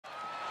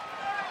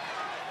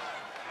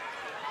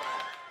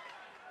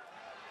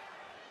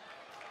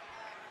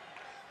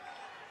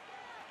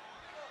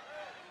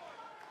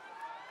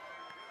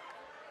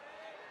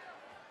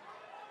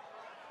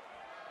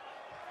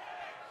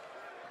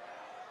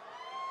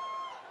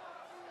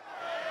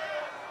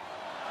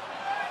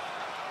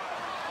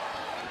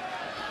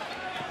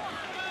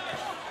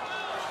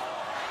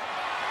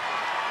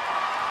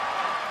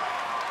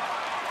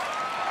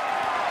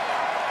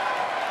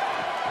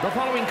The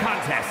following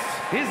contest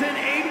is an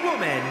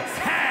 8-woman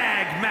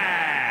tag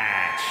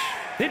match.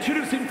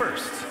 Introducing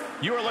first.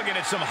 You are looking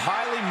at some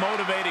highly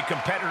motivated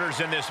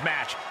competitors in this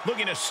match,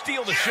 looking to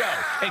steal the show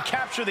and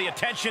capture the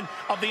attention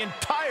of the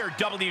entire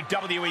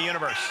WWE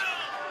Universe.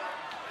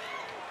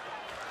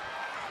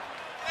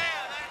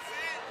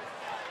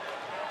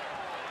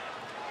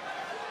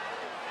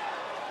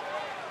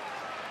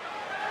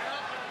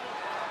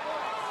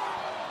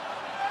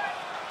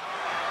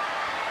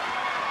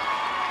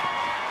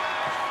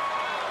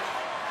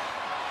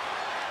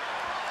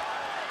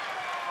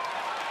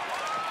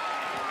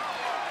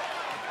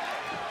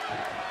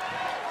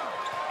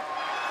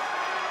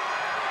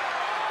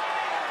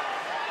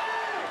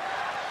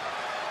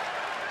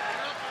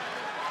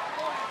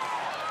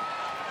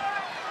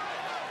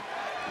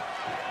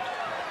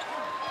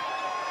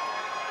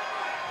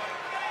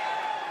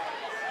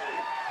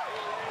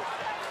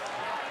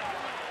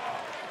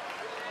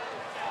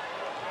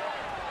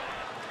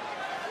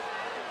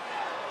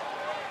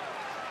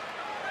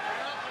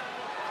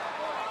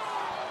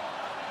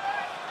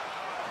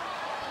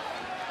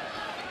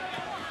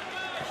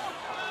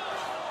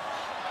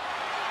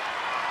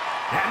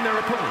 And their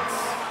opponents,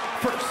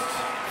 first,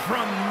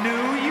 from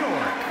New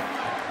York,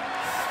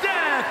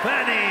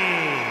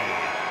 Stephanie.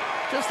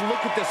 Just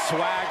look at the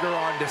swagger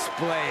on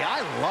display.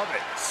 I love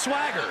it.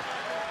 Swagger?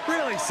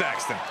 Really,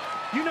 Saxton?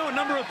 You know a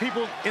number of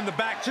people in the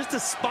back just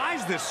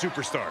despise this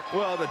superstar.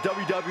 Well, the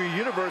WWE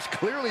Universe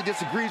clearly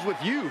disagrees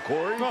with you,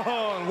 Corey.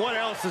 Oh, and what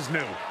else is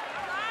new?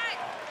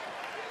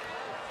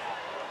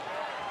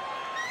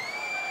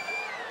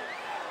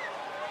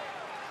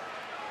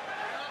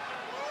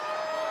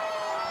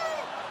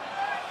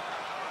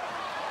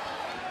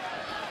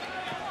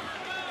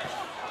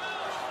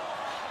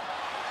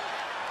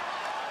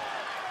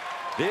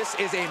 This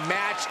is a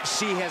match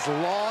she has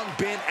long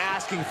been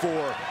asking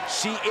for.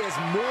 She is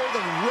more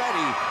than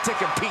ready to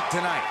compete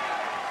tonight.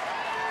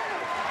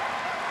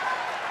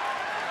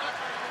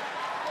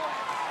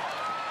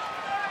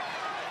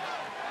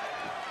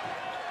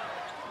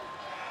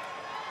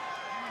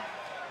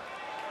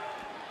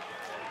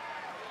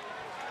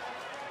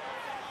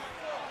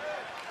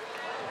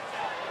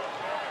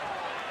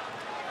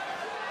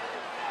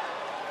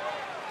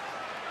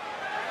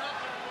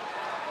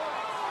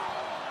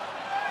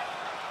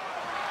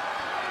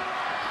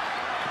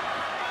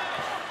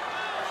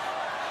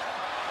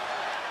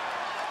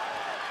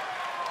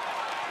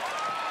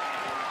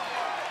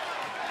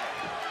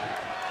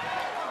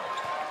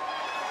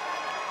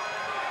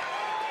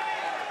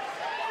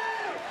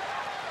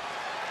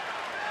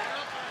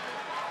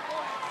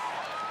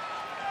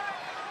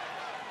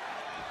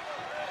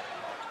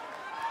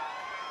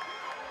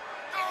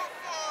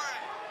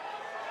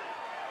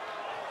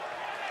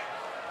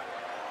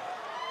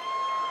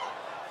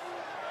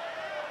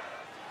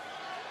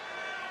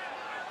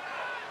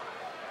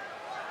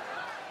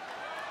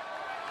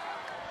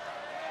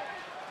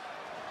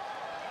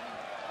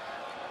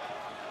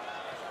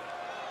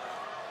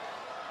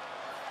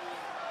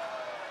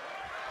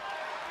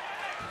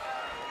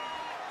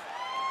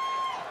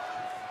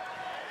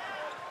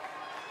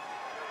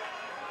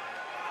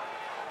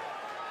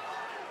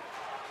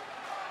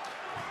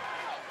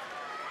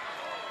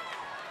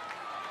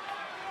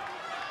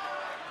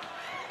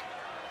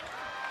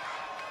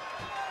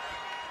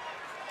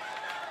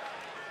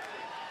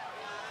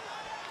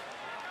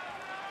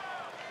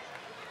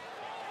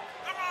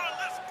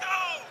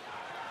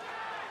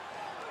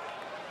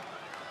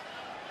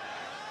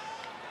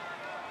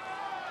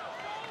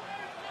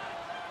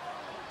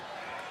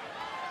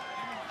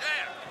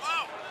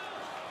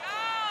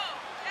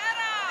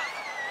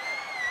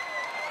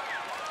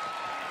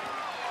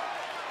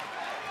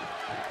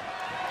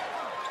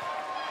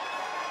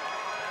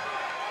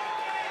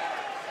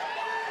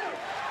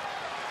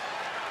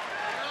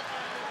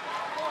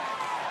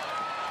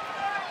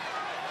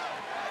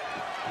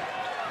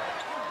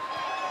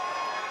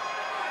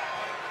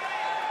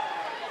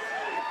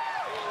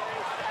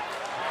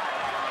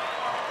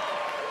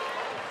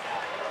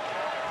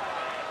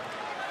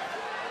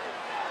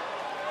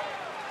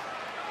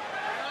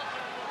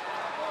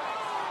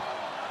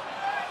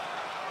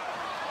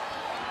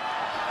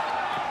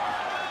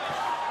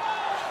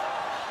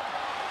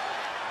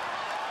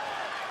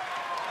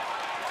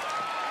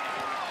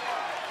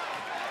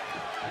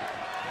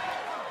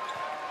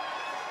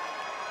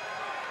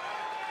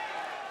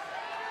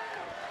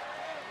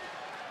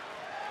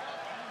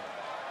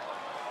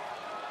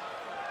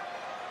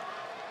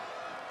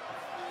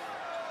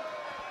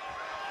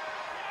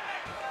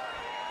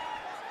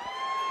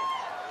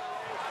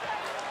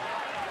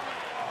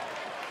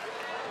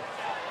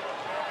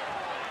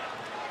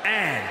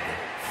 And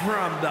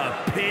from the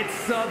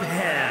pits of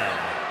hell,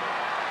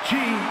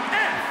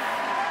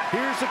 GF.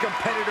 Here's a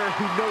competitor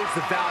who knows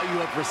the value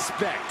of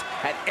respect.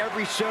 At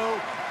every show,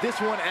 this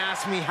one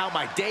asks me how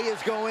my day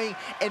is going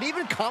and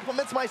even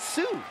compliments my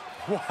suit.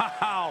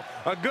 Wow,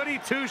 a goody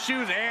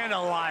two-shoes and a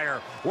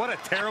liar. What a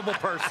terrible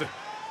person.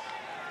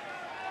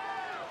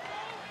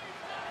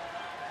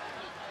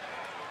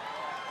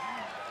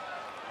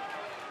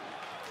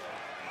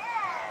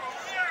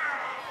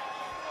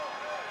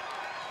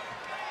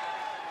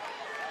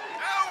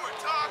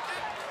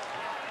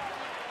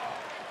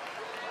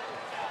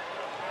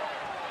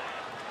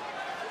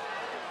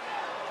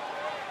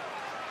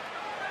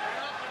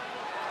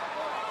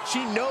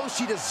 She knows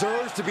she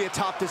deserves to be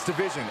atop this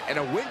division, and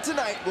a win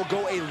tonight will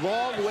go a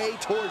long way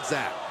towards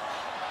that.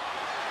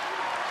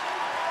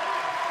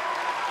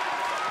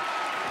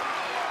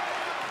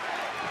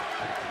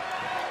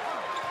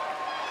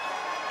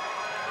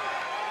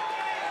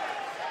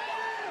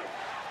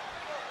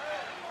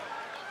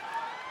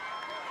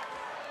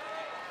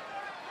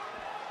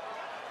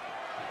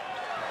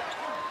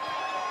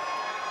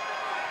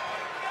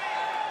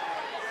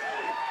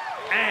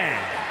 And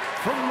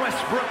from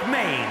Westbrook,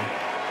 Maine,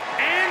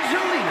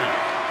 Angelina.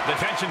 The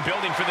tension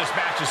building for this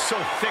match is so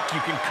thick you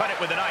can cut it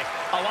with a knife.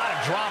 A lot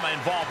of drama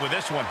involved with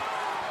this one.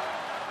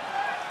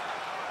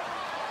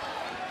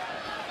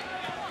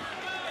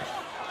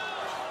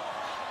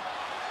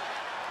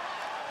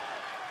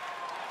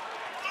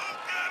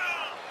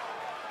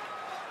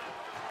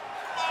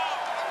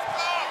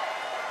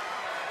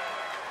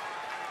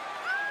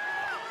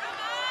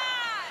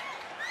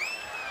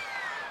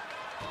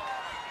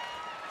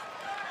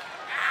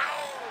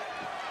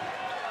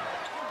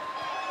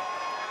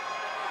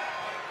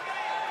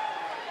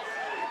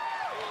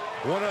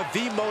 One of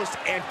the most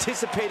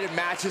anticipated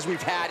matches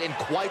we've had in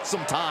quite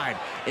some time.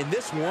 And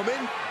this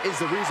woman is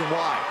the reason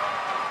why.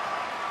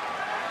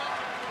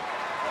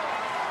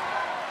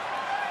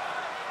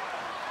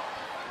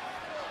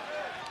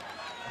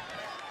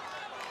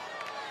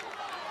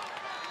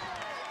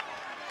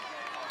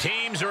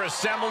 Teams are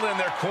assembled in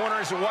their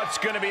corners. What's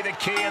going to be the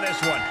key in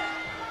this one?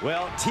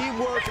 Well,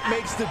 teamwork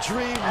makes the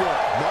dream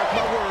work. Mark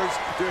my words,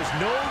 there's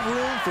no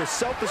room for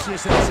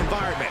selfishness in this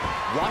environment.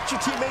 Watch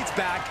your teammates'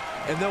 back,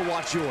 and they'll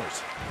watch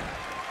yours.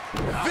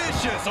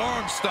 Vicious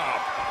arm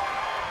stop.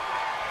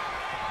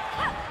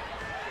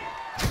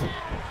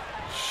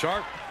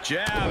 Sharp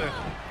jab.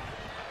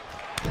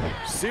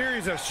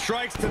 Series of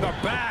strikes to the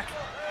back.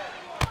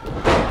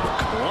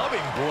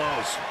 Clubbing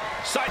blows.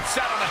 Side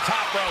set on the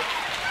top rope.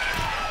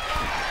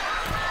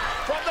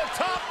 From the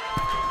top.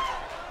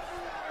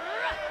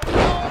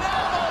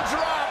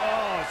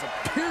 Oh, it's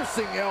a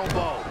piercing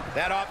elbow.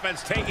 That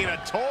offense taking a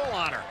toll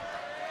on her.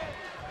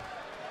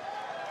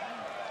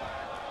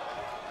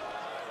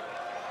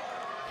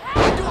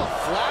 Into a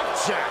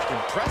flapjack.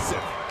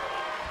 Impressive.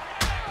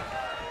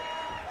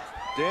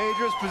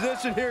 Dangerous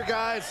position here,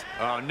 guys.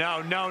 Oh,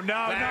 no.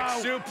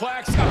 Back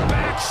suplex, a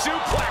back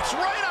suplex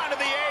right onto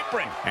the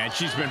apron. And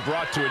she's been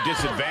brought to a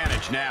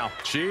disadvantage now.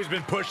 She's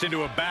been pushed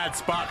into a bad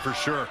spot for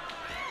sure.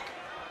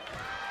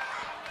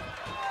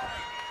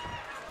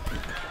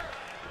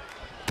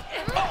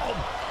 Oh!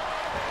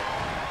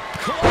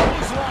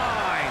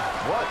 Clothesline!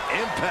 What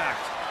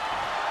impact.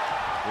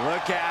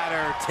 Look at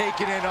her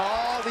taking in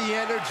all the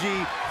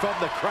energy from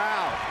the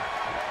crowd.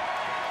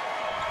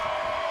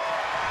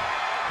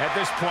 At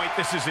this point,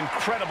 this is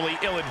incredibly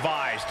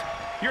ill-advised.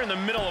 You're in the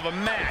middle of a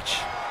match.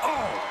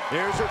 Oh,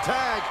 here's her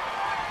tag.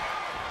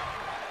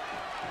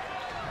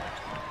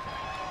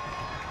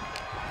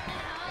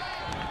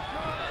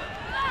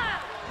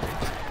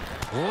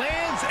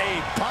 Lands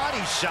a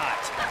body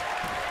shot.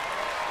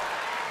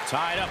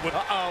 Tied up with,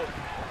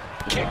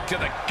 kick to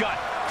the gut,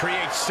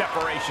 creates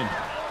separation.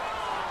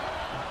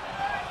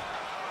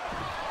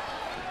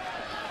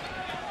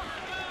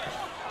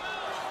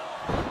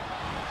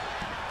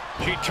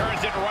 She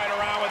turns it right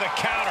around with a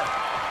counter.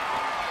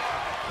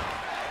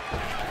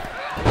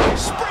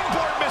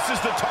 Springboard misses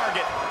the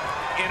target.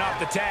 In off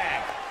the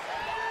tag.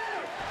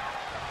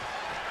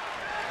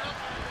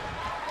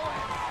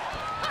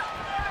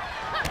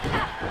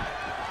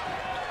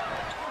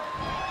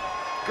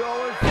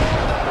 Going for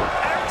the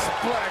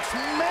X-Plex,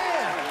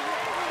 man.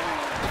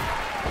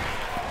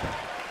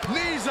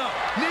 Knees up.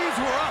 Knees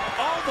were up.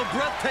 All the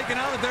breath taken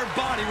out of their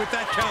body with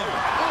that counter.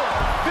 Oh,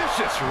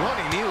 vicious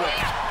running knee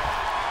lift.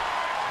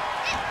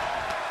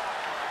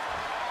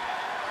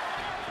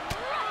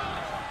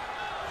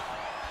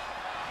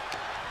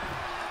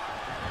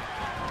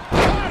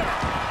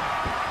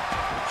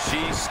 She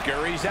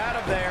scurries out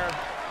of there.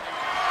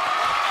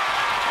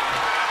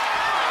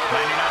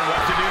 Planning on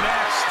what to do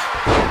next.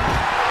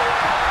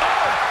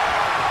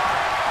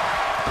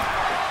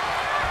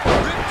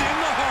 Ripped in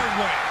the hard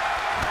way.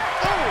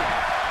 Oh!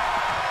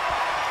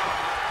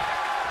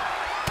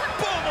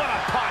 Boom, what a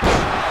punch!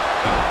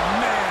 Oh,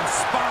 man,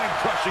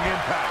 spine-crushing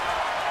impact.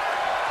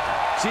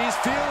 She's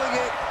feeling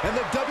it, and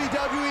the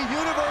WWE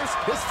Universe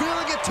is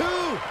feeling it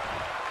too.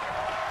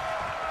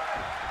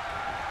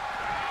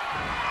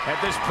 At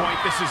this point,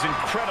 this is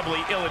incredibly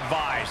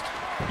ill-advised.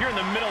 You're in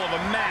the middle of a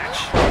match.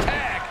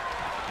 Tag!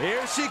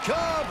 Here she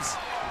comes.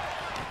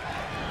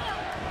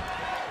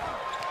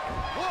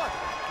 What?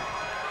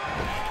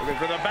 Looking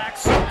for the back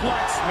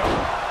suplex.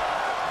 Nope.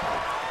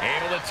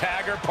 Able to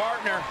tag her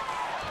partner.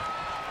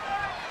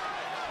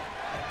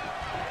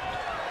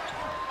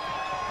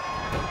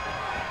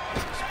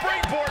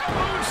 Springboard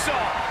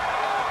moonsault.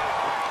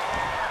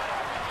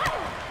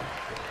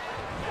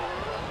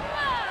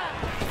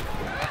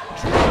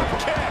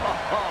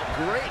 Oh,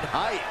 great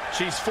height.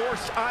 She's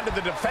forced onto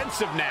the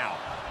defensive now.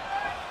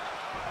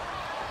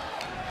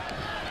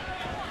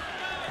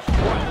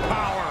 What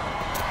power.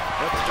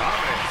 That's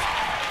dominant.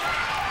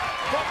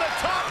 From the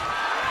top.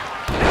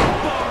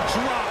 Elbow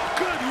drop.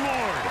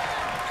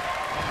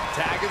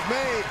 tag is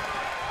made.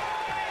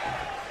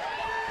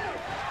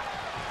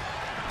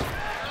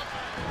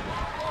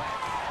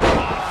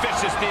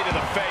 Vicious knee to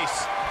the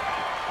face.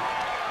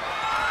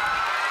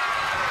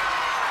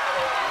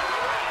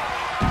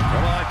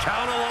 Come on,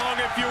 count along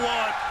if you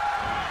want.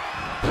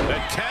 The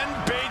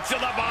 10 beats of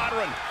the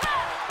modern.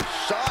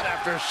 Shot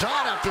after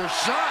shot after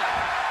shot.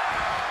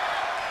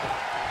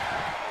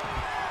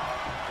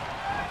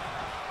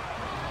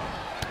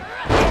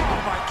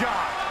 Oh, my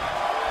God.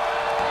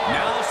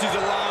 Now she's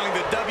allowing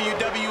the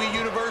WWE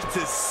Universe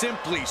to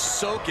simply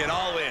soak it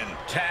all in.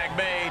 Tag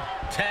made.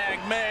 Tag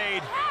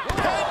made.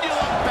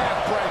 Pendulum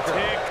backbreaker.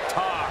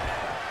 Tick-tock.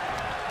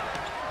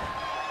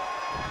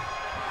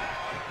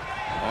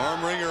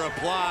 Arm wringer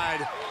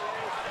applied.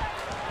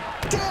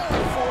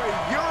 Down for a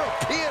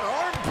European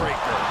arm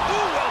breaker.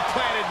 Ooh,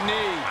 well-planted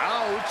knee.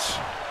 Ouch.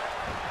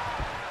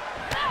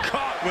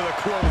 Caught with a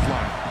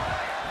clothesline.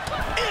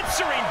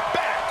 Answering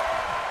back.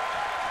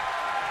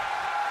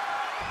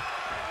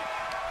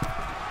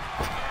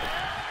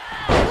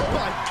 Oh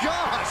my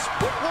gosh,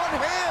 with one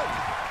hand.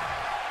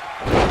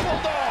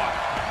 Hold on.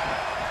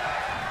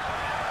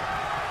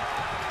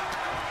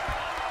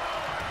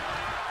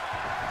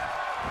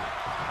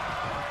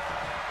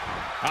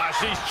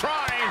 She's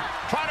trying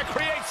to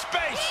create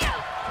space.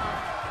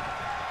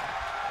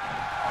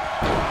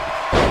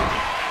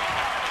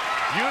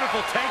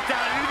 Beautiful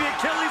takedown into the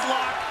Achilles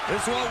lock.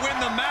 This won't win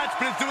the match,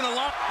 but it's doing a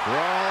lot.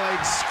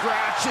 Crawling,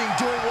 scratching,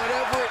 doing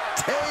whatever it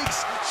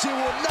takes. She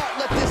will not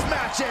let this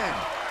match end.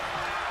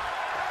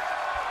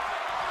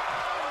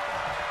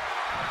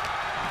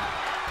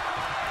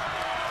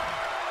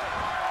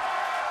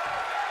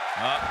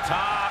 Up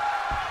top.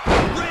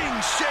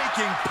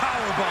 Ring-shaking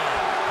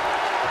powerbomb.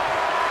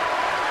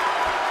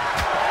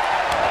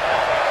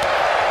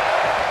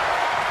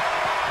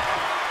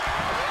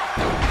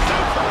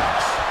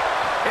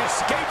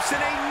 Escapes in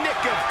a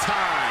nick of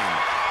time.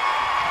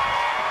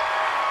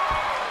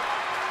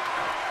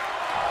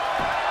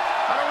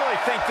 I don't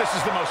really think this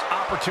is the most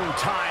opportune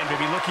time to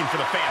be looking for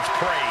the fans'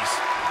 praise.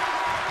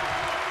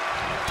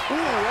 Ooh,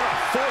 what a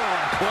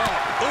forearm club.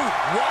 Ooh,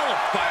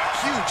 walloped by a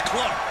huge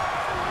club.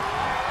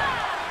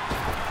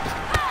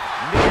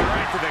 Knee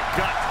right to the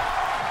gut.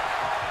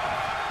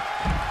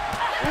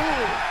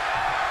 Ooh.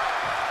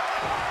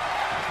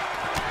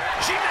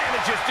 She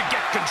manages to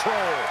get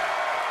control.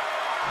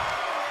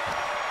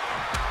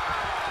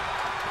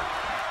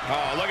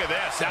 Oh, look at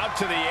this. Out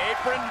to the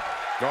apron.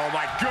 Oh,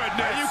 my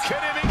goodness. Are you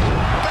kidding me?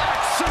 Back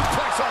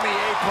suplex on the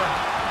apron.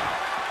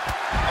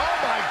 Oh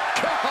my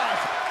God.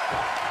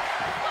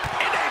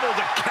 Unable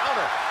to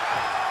counter.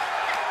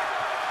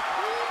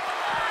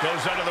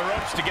 Goes under the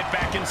ropes to get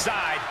back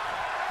inside.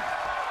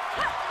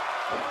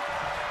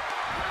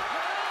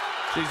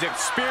 She's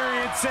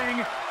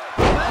experiencing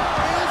There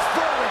is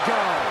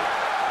vertigo.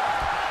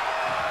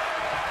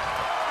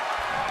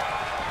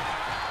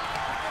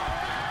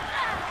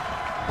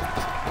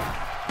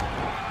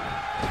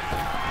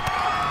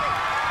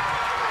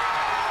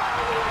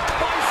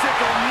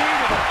 bicycle knee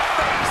to the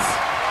face.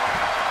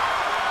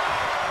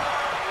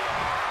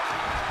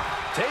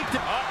 Take the...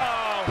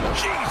 Uh-oh.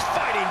 She's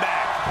fighting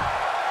back.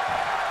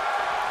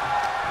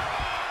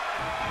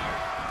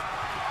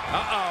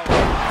 Uh-oh.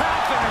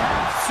 Half and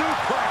half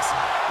suplex.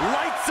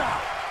 Lights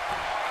out.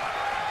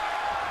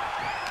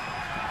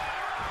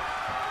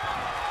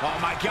 Oh,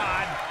 my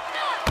God.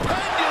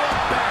 Pendulum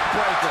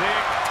backbreaker.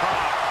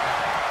 Tick-tock.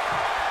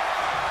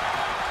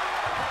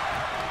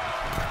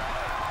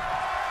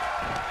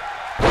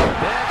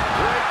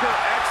 Neckbreaker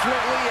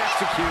excellently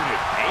executed.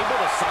 Able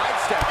to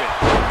sidestep it.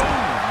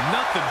 Ooh,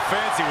 nothing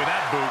fancy with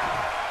that boot.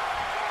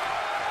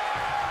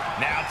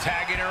 Now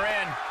tagging her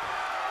in.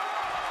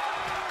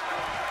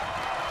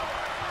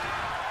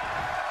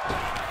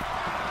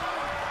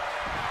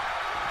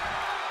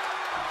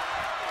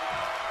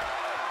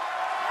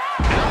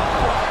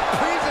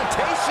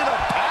 Presentation of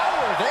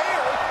power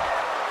there.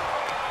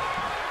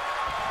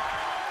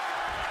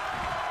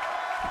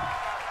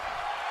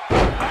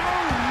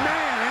 Oh,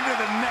 man, into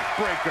the neck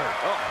breaker.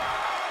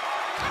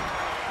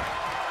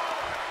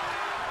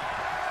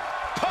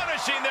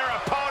 Punishing their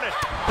opponent.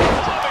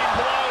 Clubbing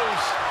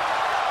blows.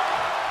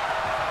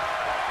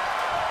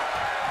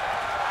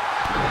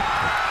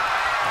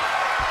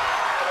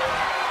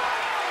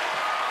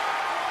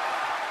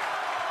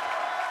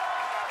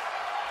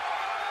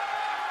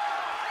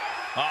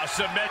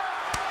 Submit.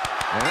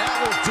 And that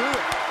will do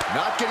it.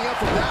 Not getting up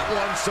from that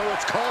one, so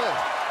it's called.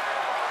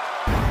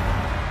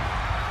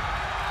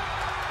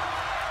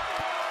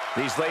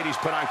 These ladies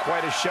put on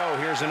quite a show.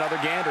 Here's another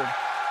gander.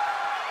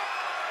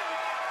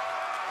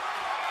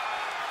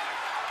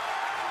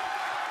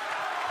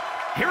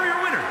 Here are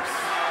your winners.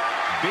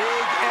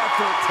 Big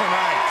effort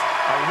tonight.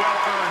 A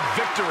well-earned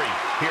victory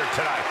here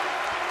tonight.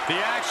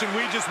 The action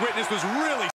we just witnessed was really